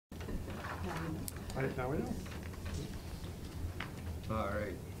Now we know. All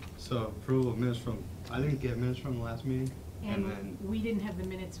right, so approval of minutes from, I didn't get minutes from the last meeting, and then. We didn't have the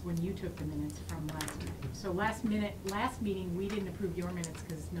minutes when you took the minutes from last meeting. So last meeting, we didn't approve your minutes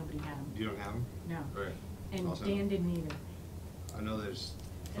because nobody had them. You don't have them? No. All right. And Also, Dan didn't either. I know there's,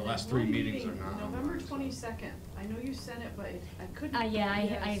 the And last that 3 one meetings are meeting, not. November online, so- 22nd, I know you sent it, but I couldn't. Yeah, I so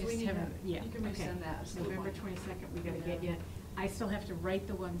we just need to- haven't, yeah. You can okay. resend that. so November one. 22nd, we gotta get you. I still have to write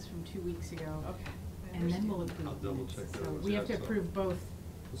the ones from 2 weeks ago. Okay. I And then we'll understand. approve I'll the double minutes. check the So ones, we have yeah, to so- approve both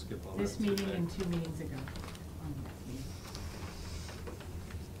We'll skip all this that meeting today. and 2 meetings ago. on the next meeting.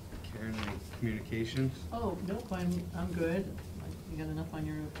 Karen, any communications? Oh, nope, I'm good. You got enough on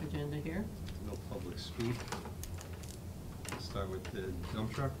your agenda here? No public speak. Let's start with the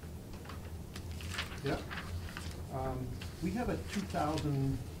dump truck. Yep. We have a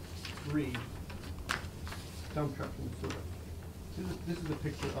 2003 dump truck in the sewer. This is a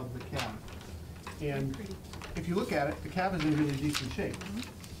picture of the cab. And Pretty. if you look at it, the cab is in really decent shape.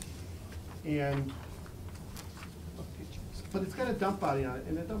 And, but it's got a dump body on it,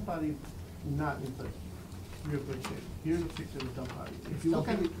 and the dump body is not in such real good shape. Here's a picture of the dump body. If you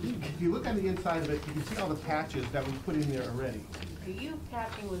look on the inside of it, you can see all the patches that we put in there already. Are you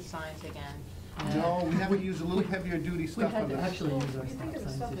patching with signs again? No, we have to use a little heavier duty We stuff had on to this. actually use our You think of the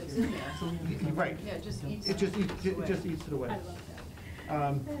stop stuff signs that's this in year. there. So we can- Right. Yeah, it just eats. It just eats it away. I love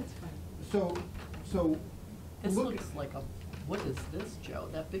that. That's fun. So This look, looks like a, what is this, Joe?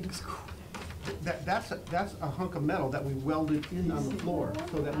 That big square? that's a hunk of metal that we welded in on the floor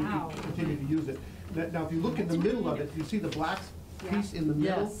so that we Wow. can continue to use it. Now, if you look in the middle of it, you see the black piece in the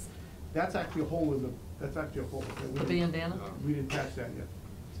middle? Yes. That's actually a hole in the, that's actually a hole. The bandana? We didn't patch that yet.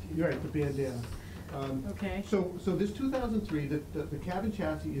 You're right, the bandana. Okay. So this 2003, the cabin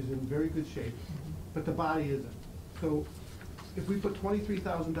chassis is in very good shape, but the body isn't. So if we put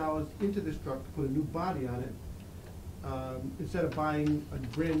 $23,000 into this truck to put a new body on it, instead of buying a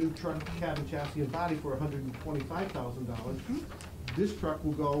brand new truck, cabin chassis and body for $125,000, this truck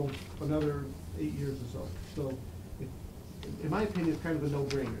will go another 8 years or so. So in my opinion, it's kind of a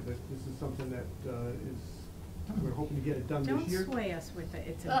no-brainer that this is something that we're hoping to get it done Don't this year. sway us with it.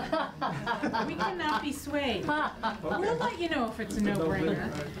 It's a, we cannot be swayed. We'll let you know if it's a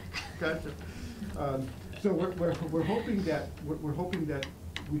no-brainer. Gotcha. So we're hoping that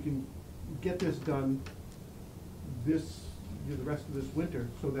we can get this done the rest of this winter,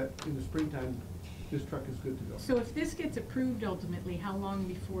 so that in the springtime this truck is good to go. So if this gets approved ultimately, how long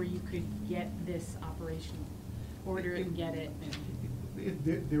before you could get this operational? Order it and get it?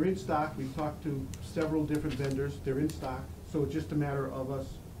 They're in stock. We've talked to several different vendors. They're in stock. So it's just a matter of us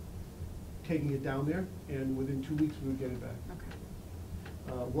taking it down there, and within 2 weeks we would get it back.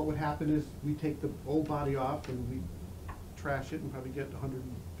 Okay. What would happen is we take the old body off and we trash it and probably get $150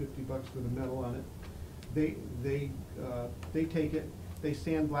 for the metal on it. They take it, they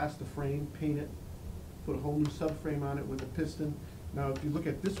sandblast the frame, paint it, put a whole new subframe on it with a piston. Now, if you look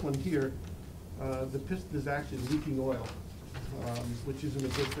at this one here, the piston is actually leaking oil, which isn't a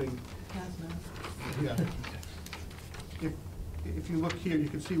good thing. Yeah. If you look here, you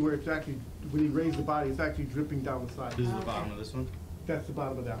can see where it's actually, when you raise the body, it's actually dripping down the side. This is the Okay. bottom of this one? That's the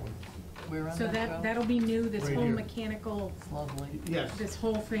bottom of that one. Where on So that, Joe? that'll be new, this Right whole here. mechanical, It's lovely. Yes. this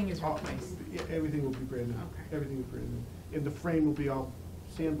whole thing is All- replaced? yeah, everything will be brand new. Okay. Everything will be brand new. And the frame will be all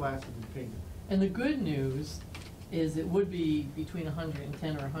sandblasted and painted. And the good news is it would be between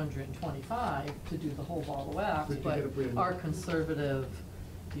 110 or 125 to do the whole ball of wax, But you but get a brand new. our conservative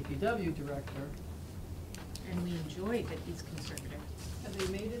DPW director, And we enjoy that he's conservative. Have they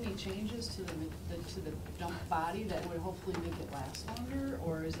made any changes to the dump body that would hopefully make it last longer,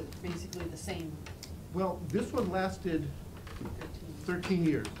 or is it basically the same Well, this one lasted 13? 13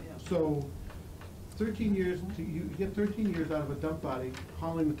 years. Yeah. So 13 years, you get 13 years out of a dump body,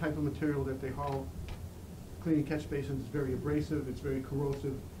 hauling the type of material that they haul. Cleaning catch basins is very abrasive, it's very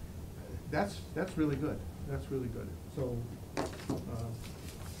corrosive. That's really good. That's really good. So,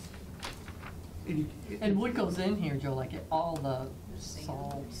 and what goes in here, Joe, like all the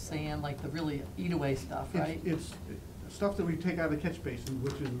salt, sand, like the really eat-away stuff, right? It's stuff that we take out of the catch basin,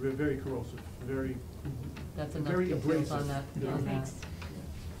 which is very corrosive, very, That's enough very details abrasive. on that. Yeah. on that.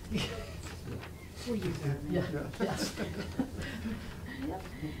 Thanks. We'll use that. Yeah, Yeah. yes. Yep.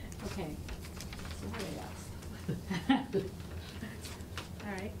 Okay. So what else?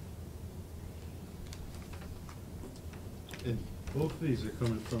 All right. And both of these are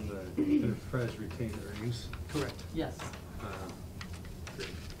coming from the enterprise retained earnings. correct. Yes. Great.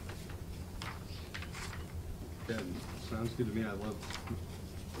 Yeah, sounds good to me. I love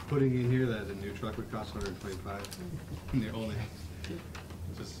putting in here that a new truck would cost $125. And they only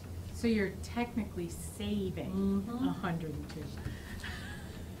just So you're technically saving Mhm. 102.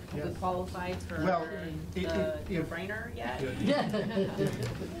 Have Yes. we qualified for Well, the if- no-brainer yet?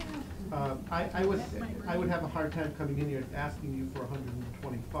 I would have a hard time coming in here asking you for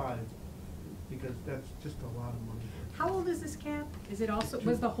 125, because that's just a lot of money. How old is this cab? Is it also,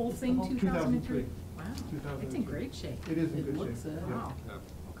 was the whole thing 2003? 2003. Wow, 2003. it's in great shape. It is in It good shape. looks it. yeah. Wow, Yeah.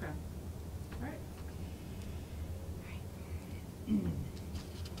 okay. All right.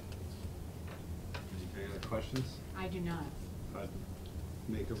 Any other questions? I do not. I'd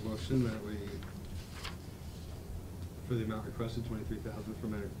make a motion that we, for the amount requested, 23,000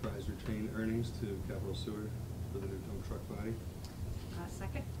 from enterprise retained earnings to capital sewer for the new dump truck body.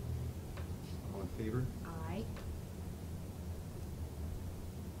 Second? All in favor? Aye.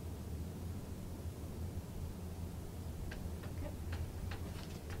 Okay.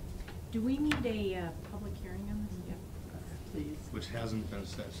 Do we need a public hearing on this? Yeah. Please, Which hasn't been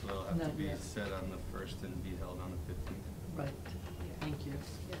set, so it'll have to Not be yet. set on the 1st and be held on the 15th. right, thank you.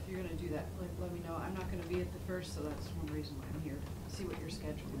 If you're gonna do that, let me know. I'm not gonna be at the first, so that's one reason why I'm here, to see what you're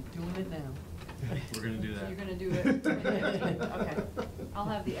scheduling. Doing it now. We're gonna do So that. you're gonna do it? Okay. I'll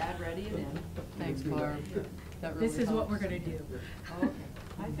have the ad ready and in. Thanks, Barb. That really This is what we're helps. gonna do. Oh, okay.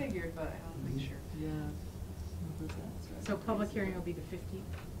 I figured, but I want to make sure. Yeah. What was that? So public hearing will be the 15th?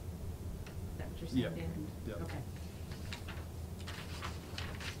 Is that what you're saying, Yep. Dan? Yep. Okay.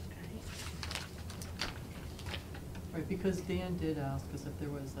 Right, because Dan did ask us if there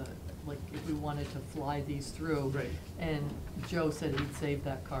was a, like, if we wanted to fly these through. Right. And Joe said he'd save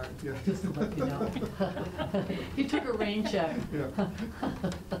that card, Yeah. just to let you know. He took a rain check. Yeah.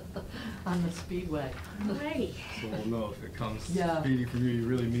 On the speedway. All righty. So we'll know if it comes Yeah. speedy from you, you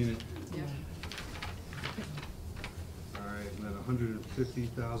really mean it. Yeah. All right, and then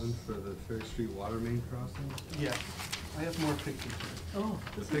 150,000 for the Fair Street water main crossing. Yes, I have more pictures here. Oh.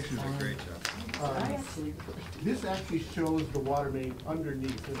 The this is pictures are fun. great, Jeff. I Um, actually. This actually shows the water main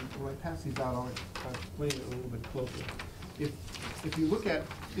underneath, and when I pass these out, I'll explain it a little bit closer. If you look at,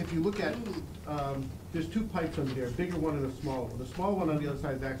 there's two pipes under there, a bigger one and a smaller one. The small one on the other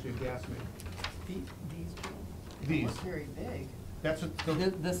side is actually a gas main. These. These. Look very big. That's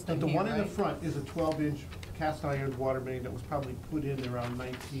This thing the here, one in the right? front is a 12-inch cast iron water main that was probably put in around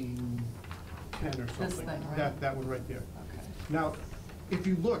 1910 or something. This thing, right? That one right there. Okay. Now, if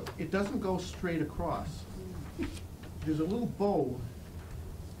you look, it doesn't go straight across. There's a little bow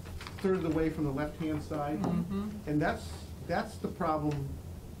third of the way from the left-hand side. Mhm. And that's the problem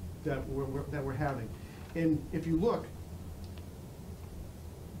that we're having. And if you look,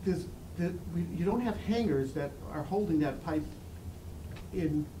 you don't have hangers that are holding that pipe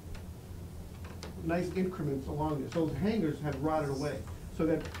in nice increments along it. So the hangers have rotted away. So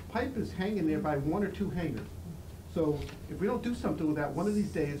that pipe is hanging there by one or two hangers. So if we don't do something with that, one of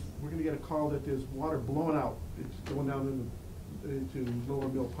these days, we're gonna get a call that there's water blowing out. It's going down into Lower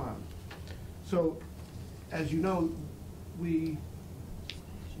Mill Pond. So, as you know, we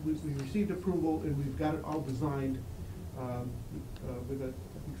received approval and we've got it all designed, with I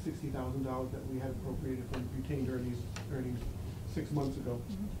think $60,000 that we had appropriated from retained earnings 6 months ago.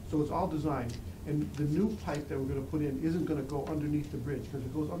 So it's all designed. And the new pipe that we're gonna put in isn't gonna go underneath the bridge, because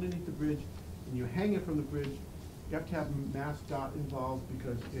it goes underneath the bridge and you hang it from the bridge. You have to have Mass DOT involved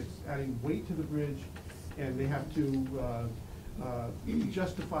because it's adding weight to the bridge, and they have to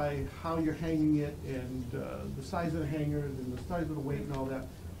justify how you're hanging it and the size of the hangers and the size of the weight and all that.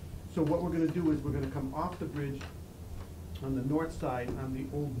 So what we're gonna do is we're gonna come off the bridge on the north side, on the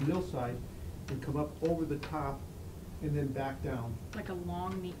old mill side, and come up over the top and then back down. Like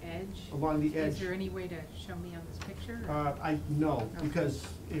along the edge? Along the edge. Is there any way to show me on this picture? or- No, Okay. because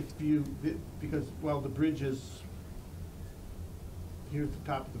the bridge is, here's the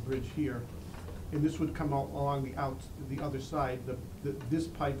top of the bridge here, and this would come out along the other side. This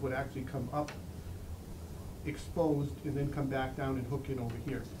pipe would actually come up exposed and then come back down and hook in over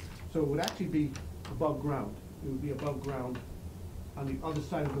here. So it would actually be above ground. It would be above ground on the other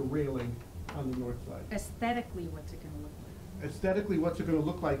side of the railing on the north side. Aesthetically, what's it gonna look like? Aesthetically, what's it gonna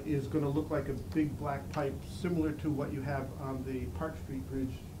look like is gonna look like a big black pipe, similar to what you have on the Park Street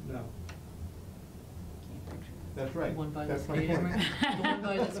Bridge now. Can't picture it. That's right. The one by the That's my skating point. rink? The one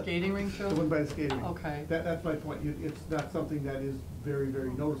by the skating rink, Joe? The one by the skating rink. Okay. That's my point. It's not something that is very,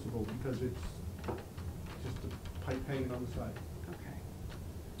 very noticeable, because it's just a pipe hanging on the side. Okay.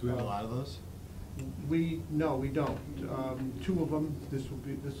 Do we have a lot of those? No, we don't. Two of them, this will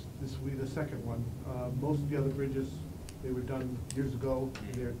be the second one. Most of the other bridges, they were done years ago,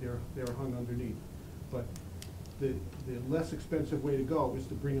 they're hung underneath. But the less expensive way to go is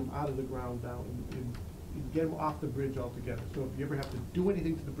to bring them out of the ground down get them off the bridge altogether. So if you ever have to do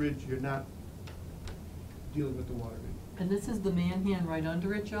anything to the bridge, you're not dealing with the water main. And this is the Manhan right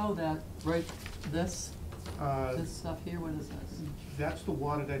under it, Joe, that, right, this stuff here, what is this? That's the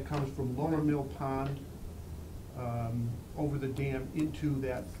water that comes from Lower Mill Pond, over the dam into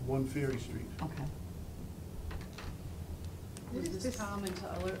that one Ferry Street. Okay. Is Is this this- common to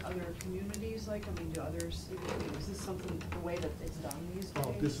other communities, like, I mean, do others, is this something, the way that it's done these days?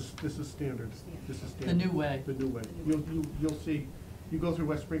 Oh, this is standard. This is The standard. new way. The new way. The new way. You'll see, you go through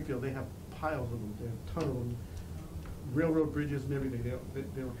West Springfield, they have piles of them, they have a ton of them. Railroad bridges and everything, they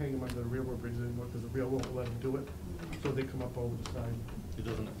don't hang them under the railroad bridges anymore because the railroad won't let them do it, so they come up over the side. It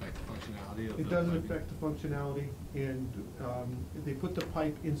doesn't affect the functionality of the. It doesn't piping? affect the functionality, and they put the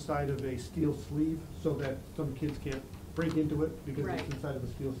pipe inside of a steel sleeve so that some kids can't break into it because Right. it's inside of a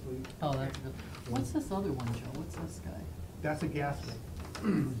steel sleeve. Oh, that's good. What's this other one, Joe? What's this guy? That's a gas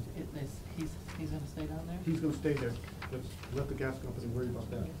main. He's gonna stay down there? He's gonna stay there. Let's let the gas company worry about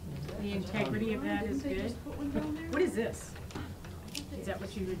that. The integrity of that is Didn't they good. just put one down there? What is this? Is that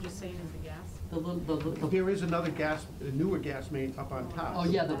what you were just saying is the gas? The little, There is another gas, a newer gas main up on top. Oh,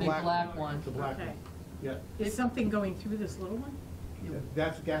 yeah, the big black one. The black one, Okay. yeah. Is something going through this little one?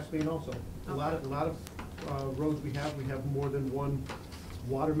 That's a gas main also. A lot of roads we have more than one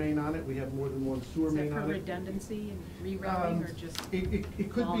water main on it, we have more than one sewer Is that main for on it. redundancy and rerouting or just? It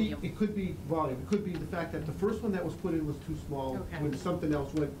could be, volume? it could be volume, it could be the fact that the first one that was put in was too small, Okay. when something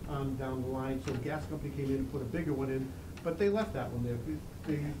else went on down the line, so the gas company came in and put a bigger one in, but they left that one there,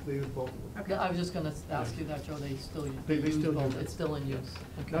 they used both of them. Okay. I was just gonna ask you that, Joe, they still They use still both, use it. it's still in use.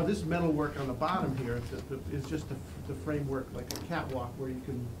 Okay. Now, this metal work on the bottom here is just the framework, like a catwalk where you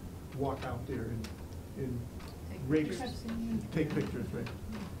can walk out there and rakes, take pictures, right?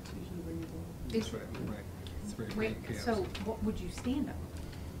 That's right, right. It's right Wait, in so chaos. what would you stand on?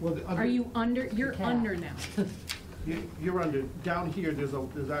 Well, the Are you under, you're cat. under now? You're under, down here,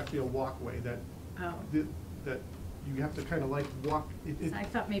 there's actually a walkway that, Oh. that you have to kind of like walk, I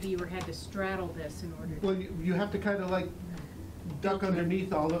thought maybe you had to straddle this in order to. well, you have to kind of like duck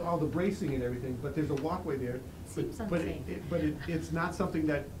underneath all the bracing and everything, but there's a walkway there. Seems But unsafe. it's not something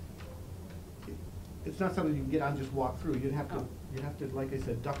that, it's not something you can get on, just walk through. You'd have Oh. to, like I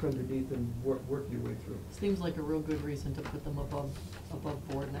said, duck underneath and work your way through. Seems like a real good reason to put them above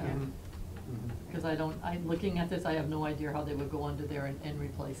board now. Yeah. Because looking at this, I have no idea how they would go under there and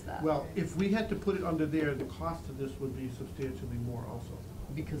replace that. Well, if we had to put it under there, the cost of this would be substantially more also.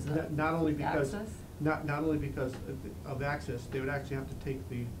 Because Not only because, access? not only because of access, they would actually have to take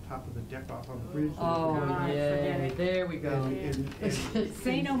the top of the deck off on the bridge. Oh, God, yeah, forget it. there we go.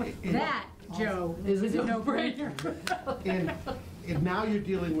 Say no more, that, Joe, Is is it a no-brainer. And now you're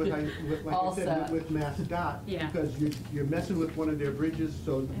dealing with, like All I said, set. with MassDOT. Yeah. Because you're messing with one of their bridges,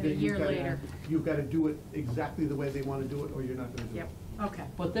 so And a then year later. you've got to do it exactly the way they want to do it, or you're not going to do it. Yep, okay.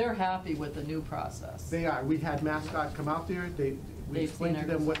 But they're happy with the new process. They are. We had MassDOT come out there, we They've explained to seen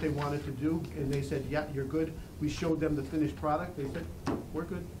them ours. what they wanted to do, and they said, yeah, you're good. We showed them the finished product, they said, we're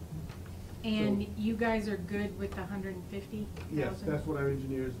good. And you guys are good with the 150,000? Yes, that's what our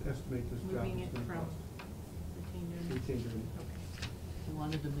engineers estimate this job Moving is it going to from cost. retained We earnings? changed it. I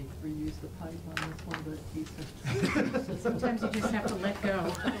wanted to reuse the pipe on this one, but he's. Sometimes you just have to let go.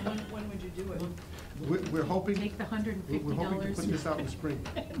 When would you do it? We're hoping. Take the $150. We're hoping to put this out in the spring.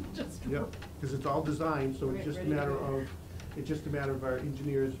 Just Yep, because it's all designed, so it's Right, just a ready to matter go. of our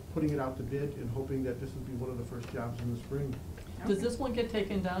engineers putting it out to bid and hoping that this will be one of the first jobs in the spring. Does this one get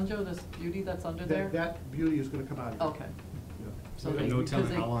taken down, Joe, this beauty that's under there? That beauty is gonna come out of here. Okay. Yeah. So And they- no because telling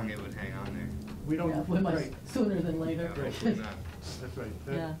they- how long it would hang on there. We don't, Yeah, we might, right, sooner than later. Yeah, hopefully not. that's right.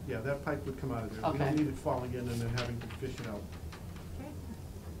 Yeah. Yeah, that pipe would come out of there. We Okay. don't need it falling in and then having to fish it out. Okay.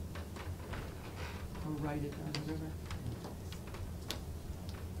 Or write it down the river.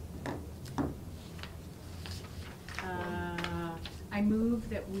 I move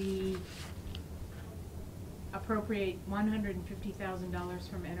that we appropriate $150,000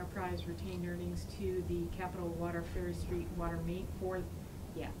 from enterprise retained earnings to the Capital Water Ferry Street Water Main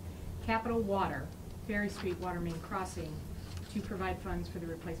Capital Water Ferry Street Water Main Crossing to provide funds for the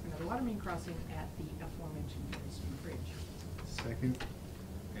replacement of the water main crossing at the aforementioned Ferry Street Bridge. Second,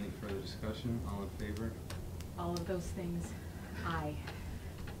 any further discussion? All in favor? All of those things, aye.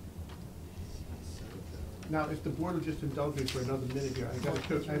 Now, if the board will just indulge me for another minute here, I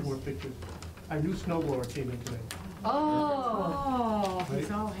have more pictures. Our new snow blower came in today. Oh. Oh,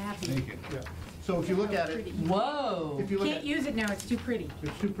 he's all happy. Thank you. Yeah, So if you look at it, Pretty. Whoa. if you look Can't at, use it now, it's too pretty.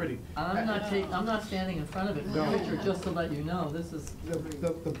 it's too pretty. I'm not standing in front of it, No. picture, just to let you know, this is,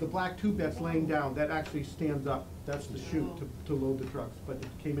 The black tube that's laying down, that actually stands up. That's the chute to load the trucks, but it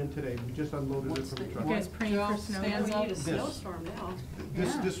came in today. We just unloaded it What's from the the- truck. You guys praying Joe for snow? stands We up. need a This. snowstorm now.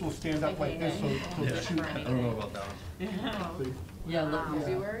 This will stand up like this, so Yeah, the chute. I don't know about that one. See? yeah, look, Wow. yeah.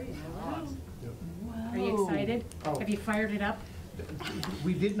 February, you never know. Yep. Are you excited? Oh. Have you fired it up?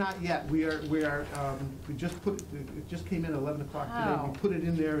 We did not yet. We just put, it just came in at 11 o'clock today. Wow. We put it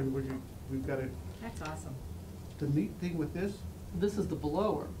in there and we've got it. That's awesome. The neat thing with this, This is the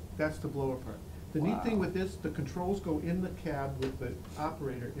blower. that's the blower part. The neat thing Wow. with this, the controls go in the cab with the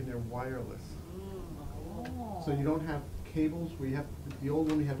operator and they're wireless. So you don't have cables, where you have, the old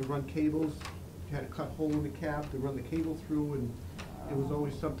one, you had to run cables, you had to cut a hole in the cab to run the cable through, and it was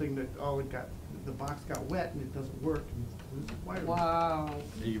always something that, the box got wet and it doesn't work, and this is wireless. Wow.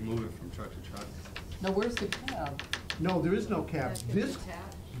 You move it from truck to truck. Now, where's the cab? No, there is no cab. That's gonna be This,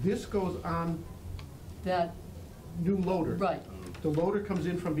 attached. this goes on That, new loader. right, The loader comes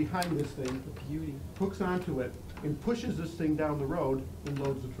in from behind this thing, beauty. hooks onto it, and pushes this thing down the road and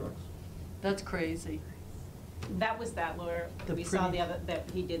loads the trucks. That's crazy. That was that lawyer, The we saw pretty- the other, that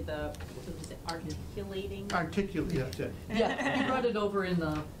he did the, what was it, articulating? Articulate, that's it. Yeah, he brought it over in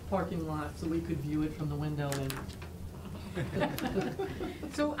the parking lot so we could view it from the window and.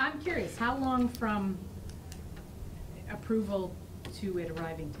 So I'm curious, how long from approval to it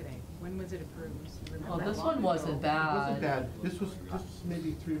arriving today? When was it approved? Do you Oh, remember? this one wasn't It bad. wasn't bad. This was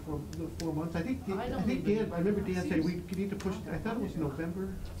maybe 3 or 4 months. I think, I I don't think even- Dan, I remember Dan saying we need to push, I thought it was November.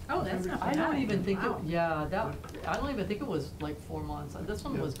 Oh, that's not I bad. don't even think it, Wow. yeah, that, I don't even think it was like 4 months. This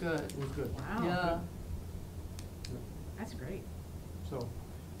one Yeah, was good. It was good. Wow. Yeah. That's great. So,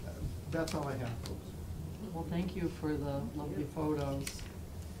 that's all I have, folks. Well, thank you for the lovely photos.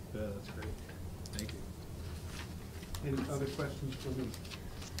 Yeah, that's great. Thank you. Any other questions for me?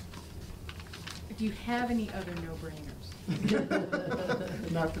 Do you have any other no-brainers?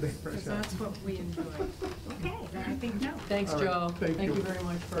 Not today, fresh Because out. that's what we enjoy. Okay, then I think no. Thanks, All right, Joe. thank you. very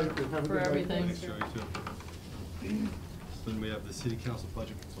much Thank you. Have a for good night. everything. Thanks, Joey, too. So then we have the city council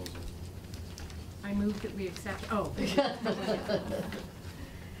budget proposal. I move that we accept, oh. That's good.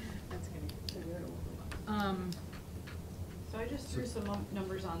 So I just threw some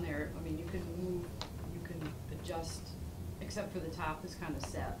numbers on there. I mean, you can move, you can adjust, except for the top is kind of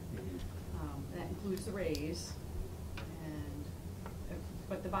set. That includes the raise. And,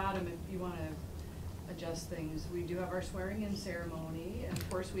 but the bottom, if you want to adjust things, we do have our swearing-in ceremony. And of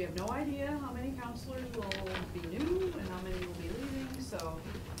course, we have no idea how many counselors will be new and how many will be leaving, so,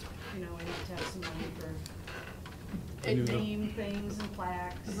 you know, we need to have some money for name things and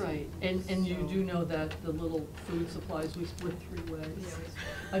plaques. Right, and you So- do know that the little food supplies, we split 3 ways. Yeah, we split.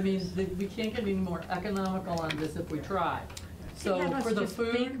 I mean, we can't get any more economical on this if we try. So Have us for the just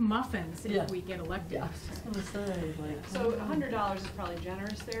bake food, muffins Yeah. if we get elected. yeah, I was just gonna say, like. So $100 is probably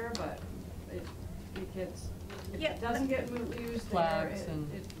generous there, but it gets, if Yeah, it doesn't get used there, Flags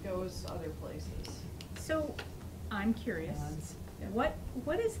and- it goes other places. So, I'm curious, Ads.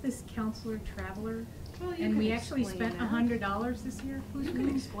 what is this counselor traveler? Well, you And can we actually explain spent that. $100 this year? Who's You can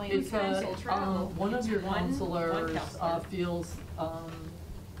who? explain It's council travel. one of your One counselors counselor. feels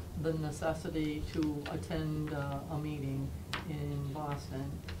the necessity to attend a meeting in Boston,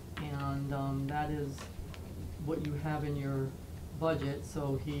 and that is what you have in your budget,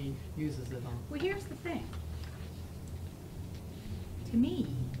 so he uses it on. Well, here's the thing. To me,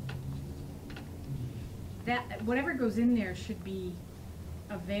 that, whatever goes in there should be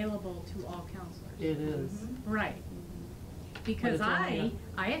available to all counselors. It is. Right. But Because it's only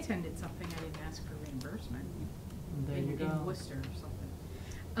I attended something, I didn't ask for reimbursement. There you go. In Worcester or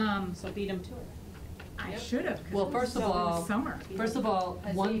something. So beat him to it. I Yep. should have, 'cause Well, it first was of all, summer. Has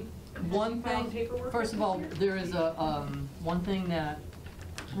one he thing, filed paperwork first of with all, us yet? there is one thing that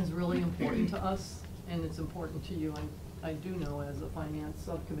is really important to us, and it's important to you, I do know as a finance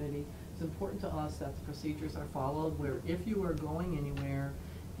subcommittee, it's important to us that the procedures are followed, where if you are going anywhere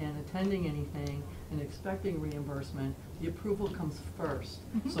and attending anything and expecting reimbursement, the approval comes first.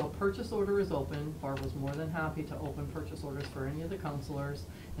 Mhm. So a purchase order is open, Barb was more than happy to open purchase orders for any of the counselors,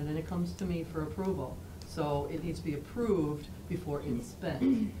 and then it comes to me for approval. So it needs to be approved before it's spent.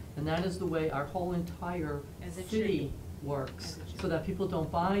 And that is the way our whole entire As it should city be. works, As it should so that people don't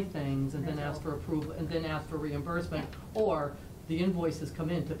buy things and then That's ask for approval, and then ask for reimbursement, or the invoices come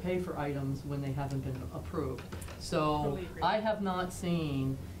in to pay for items when they haven't been approved. So Totally agree. I have not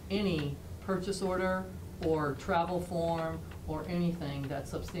seen any purchase order or travel form or anything that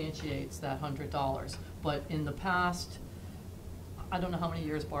substantiates that $100. But in the past, I don't know how many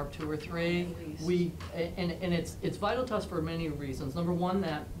years, Barb, 2 or 3. At least. And it's vital to us for many reasons. Number one,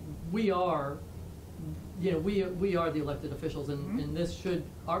 that we are, we are the elected officials, and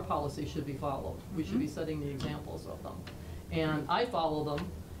our policy should be followed. We should be setting the examples of them. And I follow them,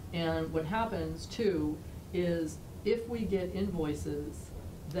 and what happens too is if we get invoices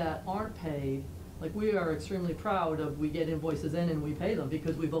that aren't paid, like we are extremely proud of, we get invoices in and we pay them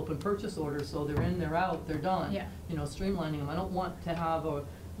because we've opened purchase orders, so they're in, they're out, they're done. Yeah. Streamlining them. I don't want to have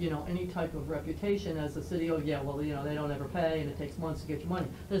any type of reputation as a city, they don't ever pay and it takes months to get your money.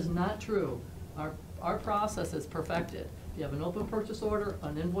 That is not true. Our process is perfected. If you have an open purchase order,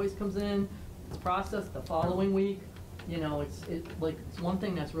 an invoice comes in, it's processed the following week. It's one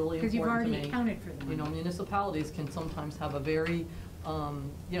thing that's really important to me. Because you've already accounted for the money. Municipalities can sometimes have a very,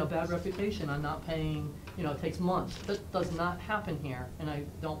 bad reputation on not paying, it takes months. That does not happen here, and I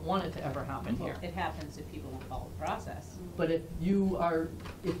don't want it to ever happen here. It happens if people don't follow the process. But if you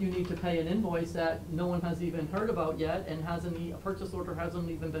need to pay an invoice that no one has even heard about yet, and a purchase order hasn't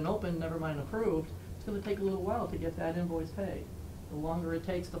even been opened, never mind approved, it's gonna take a little while to get that invoice paid. The longer it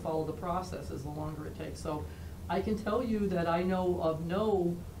takes to follow the process is the longer it takes. So I can tell you that I know of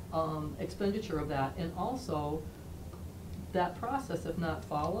no expenditure of that, and also that process, if not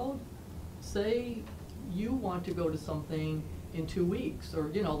followed, say you want to go to something in 2 weeks, or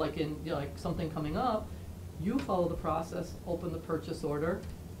like something coming up, you follow the process, open the purchase order,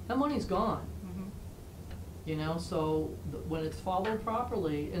 that money's gone. So when it's followed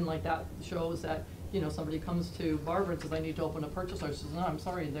properly, and like that shows that, somebody comes to Barbara and says, I need to open a purchase order, she says, no, I'm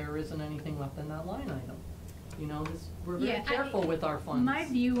sorry, there isn't anything left in that line item. We're very Yeah, careful with our funds. My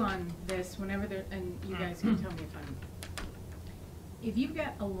view on this, whenever and you guys can tell me if you've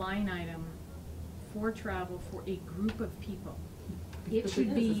got a line item for travel for a group of people, it Because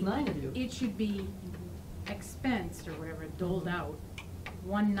should be, it's 9 of you. it should be expensed or whatever, doled out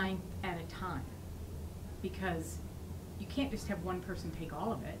 1/9 at a time. Because you can't just have one person take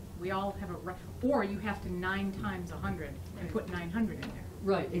all of it. We all have or you have to 9 times 100 and put 900 in there.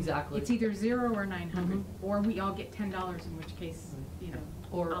 Right, exactly. It's either 0 or 900, Mhm. or we all get $10, in which case,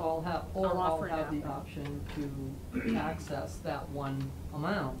 Or I'll- all have I'll offer it the up. option to access that one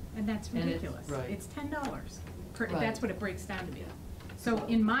amount. And that's And it's- ridiculous. right. It's $10. That's Right. what it breaks down to be. So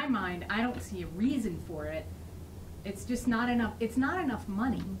in my mind, I don't see a reason for it. It's just not enough, it's not enough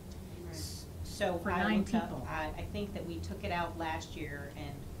money. So For I 9 looked up, people. I think that we took it out last year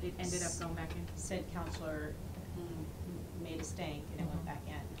and It ended up going back in. said counselor made a stink and it went back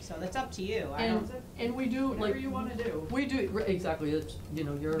in. So that's up to you. I And, don't, and we do, Whatever you wanna do. We do, exactly, it's,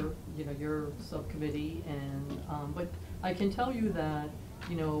 your subcommittee, and, but I can tell you that,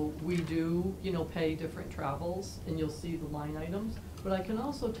 we do, pay different travels, and you'll see the line items, but I can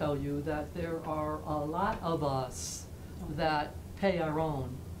also tell you that there are a lot of us that pay our own,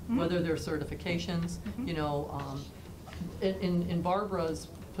 whether they're certifications, in Barbara's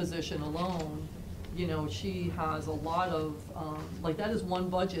position alone, she has a lot of, that is one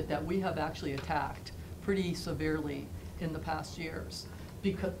budget that we have actually attacked pretty severely in the past years.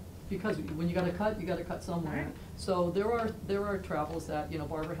 Because when you gotta cut somewhere. Right. So there are travels that,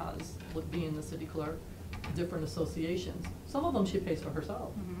 Barbara has, with being the city clerk, different associations. Some of them she pays for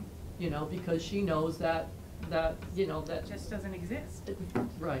herself, because she knows that. It just doesn't exist.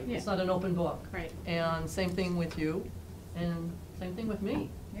 Right, Yeah. it's not an open book. Right. And same thing with you, and same thing with me.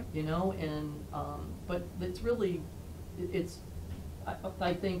 Yep. But it's really,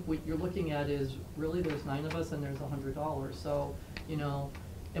 I think what you're looking at is, really, there's 9 of us and there's $100, so,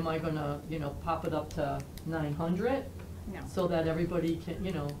 am I gonna, pop it up to 900? No. So that everybody can,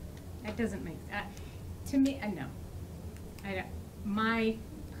 That doesn't make, to me, no. My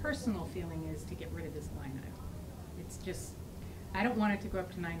personal feeling is to get rid of this line item. It's just, I don't want it to go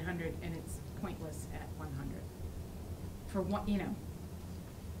up to 900 and it's pointless at 100. For one,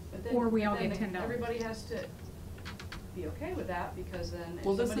 But then- Or we all then get $10. Everybody has to be okay with that, because then if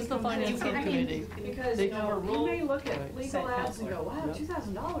Well, this somebody is the comes in- finance subcommittee. Because, They you overrule. may look at Right. legal Said ads and go, counselor. wow, Yep.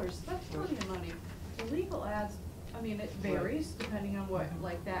 $2,000, that's plenty of money. The legal ads, it varies depending on what,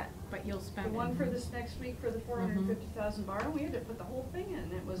 like that. but you'll The spend. one for this next week for the $450,000 borrow, we had to put the whole thing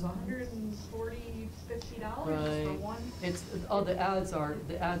in, it was $140-$150 for Right. one. It's,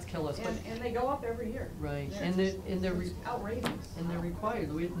 the ads kill us, but, And they go up every year. right, They're and just- they're it's outrageous. And they're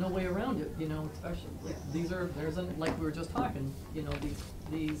required, we have no way around it, especially, like we were just talking,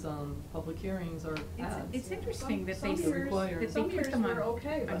 these public hearings are ads. It's interesting that Some they, years- required. that they Some put years them on we're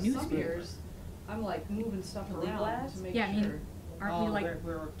okay, a but some newspaper. years, I'm like moving stuff The legal around ads? to make Yeah, I mean, sure. aren't we like,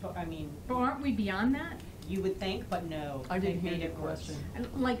 but aren't we beyond that? you would think, but no. I didn't they've hear made your it worse. question.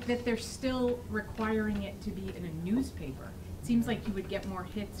 Like that they're still requiring it to be in a newspaper. It seems like you would get more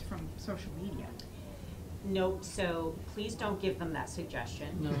hits from social media. Nope, so please don't give them that suggestion.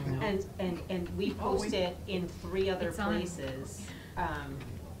 No. And we Oh, post it in 3 other It's on. places,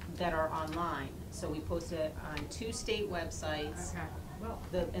 that are online. So we post it on 2 state websites. Okay. Well,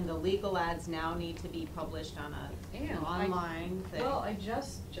 And the legal ads now need to be published on And an I- online thing. well, I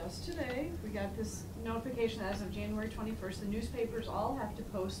just today, we got this notification as of January 21st, the newspapers all have to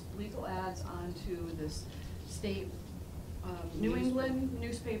post legal ads onto this state, New England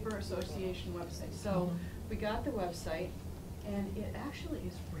Newspaper Association website. So, we got the website, and it actually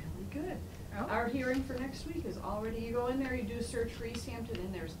is really good. Oh. Our hearing for next week is already, you go in there, you do a search for East Hampton,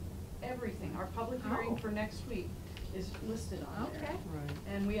 and there's everything. Our public hearing Oh. for next week is listed on there. Okay. Right.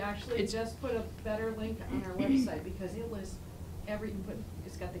 And we actually It's- just put a better link on our website, because it lists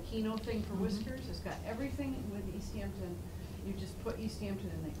it's got the keynote thing for Whiskers, it's got everything with East Hampton. You just put East Hampton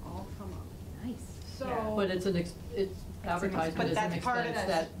and they all come up. Nice. So- But it's advertisement But is an that's part of, expense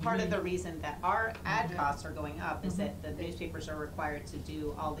that's that part of we- the reason that our ad Yeah. costs are going up is Mhm. that the newspapers are required to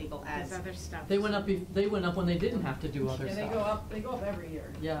do all legal ads. There's other stuff. They went up when they didn't have to do other Yeah, stuff. they go up every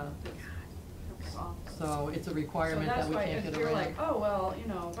year. Yeah, It's awful. so it's a requirement that we can't get So that's why if you're like, oh, well, you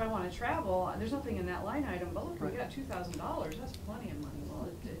know, if I wanna travel, there's nothing in that line item, but look, we Right. got $2,000, that's plenty of money. Well,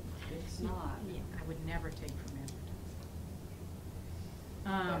 it's not. Yeah, I would never take from But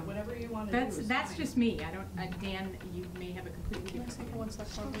advertising. whatever you wanna do is That's fine. just me, I don't, Dan, you may have a completely different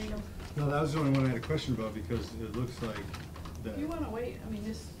opinion. No, that was the only one I had a question about, because it looks like that. If you wanna wait, I mean,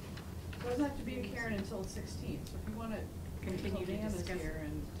 this doesn't have to be a Karen until the 16th, so if you wanna Continue continue to Dan is discuss it. here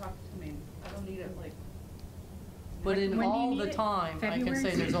and talk, I mean, I don't need it like, but in When do you all need the it? time, I can February?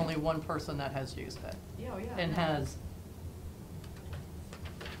 say there's only one person that has used it yeah, oh, yeah. and no. has,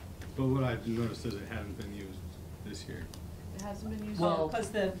 But what I've noticed is it hadn't been used this year. It hasn't been used. Well- yet. Because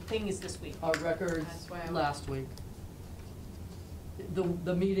the thing is this week. our records That's why I was- last week.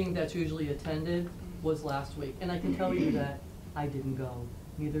 The meeting that's usually attended was last week, and I can tell you that I didn't go,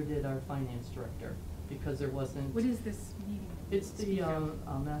 neither did our finance director, because there wasn't. What is this meeting? It's the, Speak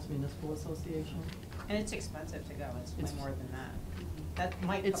of. Mass Municipal Association. And it's expensive to go, it's way It's- more than that. That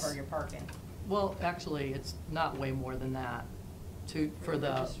might It's- cover your parking. Well, actually, it's not way more than that for the.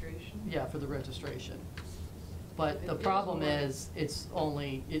 registration? Yeah, for the registration. But It the is problem more. is, it's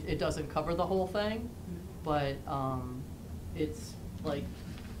only, it doesn't cover the whole thing, but, it's like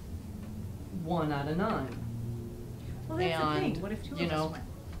 1 out of 9. Well, that's the thing, And, what if 2 you of know, us went?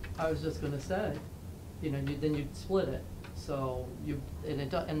 I was just gonna say, then you'd split it, so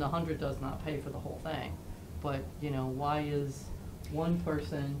and the 100 does not pay for the whole thing. But, why is one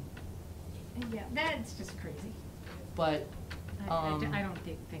person, Yeah, that's just crazy. but, I don't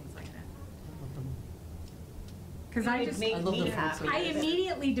dig things like that. Cause You I would just, make I love me the food happy. service. I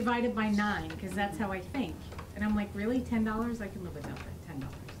immediately divided by 9, cause that's how I think. And I'm like, really, $10? I can live without that, $10.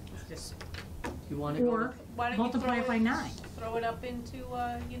 It's just, you wanna go. or multiply it by 9. Throw it up into,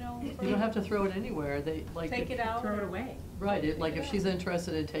 you know. You don't have to throw it anywhere, Take it out. Throw it away. Right, like Take if it she's out.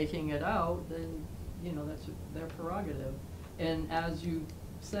 interested in taking it out, then, that's their prerogative. And as you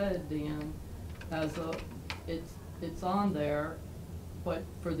said, Dan, it's on there, but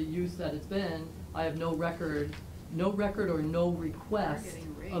for the use that it's been, I have no record or no request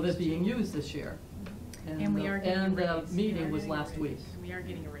getting of it raised, being too. used this year. And we are getting a And the raise. meeting We are was getting a last week. raise. And we are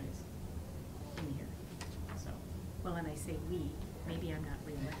getting a raise in here, so, well, and I say we, maybe I'm not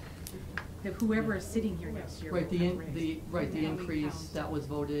reelected. Whoever is sitting here next year will Right, have a raise. the And we increase count. that was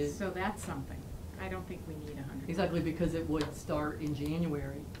voted. So that's something. I don't think we need 100. Exactly, because it would start in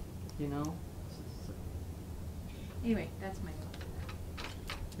January, you know? Anyway, that's my thought.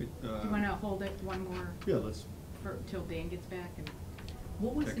 Do you wanna hold it one more Yeah, let's, till Dan gets back and?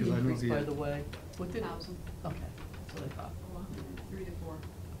 What was Yeah, the 'cause I know increase, the- by the way? What did? 1,000. Okay, that's what I thought. 3 to 4.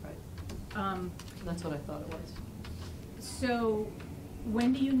 Right, that's what I thought it was. So,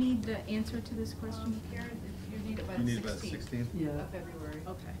 when do you need the answer to this question? Karen, if you need it by you the need it by the 16th 16th? Yeah. of February.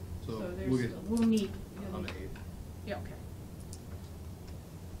 Okay, So there's we'll get still- we'll meet, You'll on the need- 8th. yeah, okay.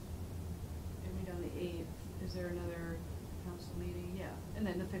 And meet on the 8th. Is there another council meeting? Yeah. And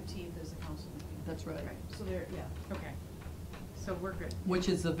then the 15th is the council meeting. That's right. So there, yeah. Okay, so we're good. Which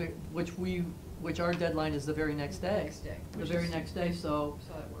is which our deadline is the very next day. Next day, The which very is- next day, so,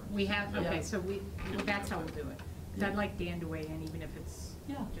 So that works. We have, okay, Yeah. so well, that's how we'll do it. 'Cause I'd like Dan to weigh in, even if it's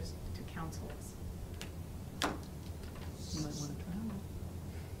Yeah. just to counsel us. you might wanna travel.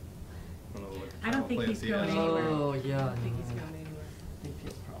 I don't know what I don't travel think plans he's he going has. anywhere. Oh, yeah, I don't think he's no. going anywhere. I think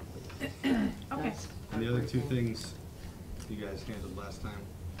he'll probably. Okay. That's And the other two heartbreaking. things you guys handled last time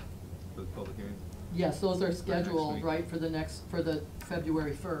for the public hearing? Yes, those are next scheduled, week. right, for the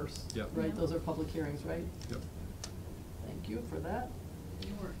February 1st. Yep. Right, those are public hearings, right? Yep. Thank you for that. You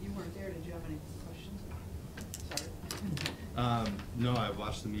weren't there, did you have any questions? Sorry. No, I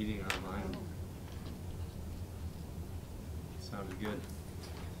watched the meeting online. Sounded good.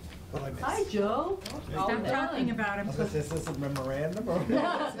 What I missed? Hi, Joe. Stop All talking done. about I him. was gonna say, is this a memorandum or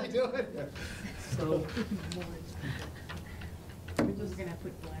what's he doing? So, We're just gonna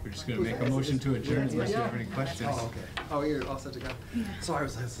put black. We're just mark. gonna make a motion to adjourn unless you have any Yeah. questions. Oh, okay. Oh, you're all set to go? So I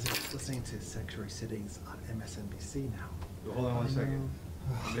was listening to Sanctuary Cities on MSNBC now. Well, hold on one second.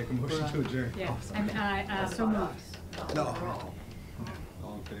 Make a motion to adjourn. Yeah, Oh, sorry. and, so moved. No.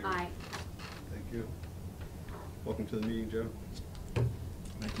 All in favor? Aye. Thank you. Welcome to the meeting, Joe.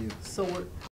 Thank you. so we're,